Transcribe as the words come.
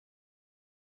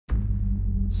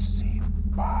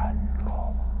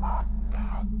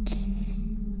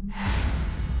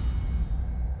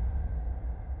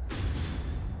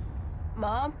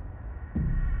Mom?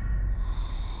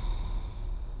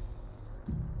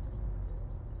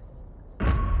 I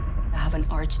have an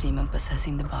archdemon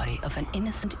possessing the body of an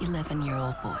innocent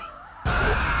 11-year-old boy.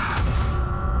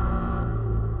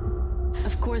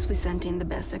 Of course, we sent in the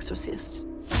best exorcists,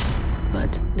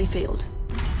 but they failed.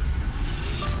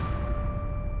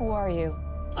 Who are you?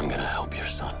 I'm gonna help your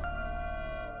son.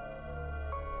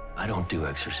 I don't do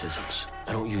exorcisms.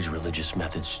 I don't use religious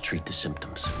methods to treat the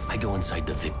symptoms. I go inside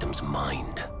the victim's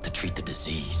mind to treat the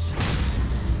disease.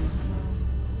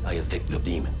 I evict the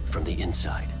demon from the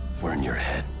inside. We're in your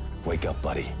head. Wake up,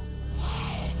 buddy.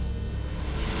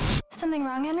 Something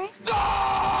wrong, Henry?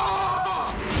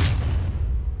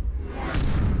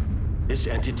 This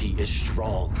entity is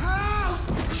strong.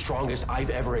 The strongest I've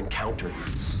ever encountered.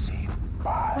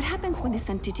 What happens when this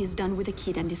entity is done with a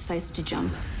kid and decides to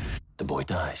jump? The boy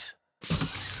dies.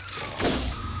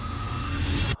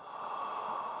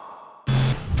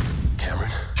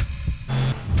 Cameron,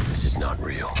 this is not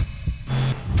real.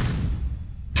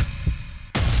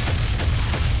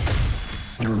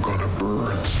 You're gonna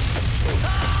burn.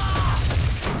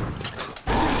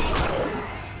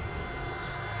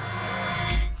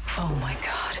 Oh my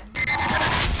God.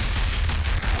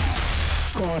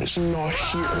 God is not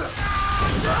here.